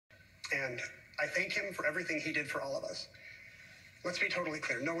And I thank him for everything he did for all of us. Let's be totally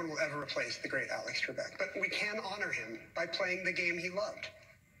clear. No one will ever replace the great Alex Trebek, but we can honor him by playing the game he loved.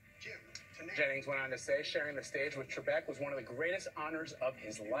 Jim, Jennings went on to say sharing the stage with Trebek was one of the greatest honors of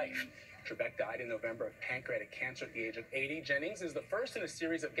his life. Trebek died in November of pancreatic cancer at the age of 80. Jennings is the first in a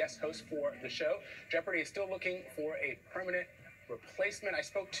series of guest hosts for the show. Jeopardy is still looking for a permanent replacement. I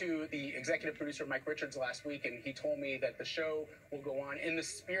spoke to the executive producer, Mike Richards, last week, and he told me that the show will go on in the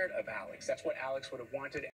spirit of Alex. That's what Alex would have wanted.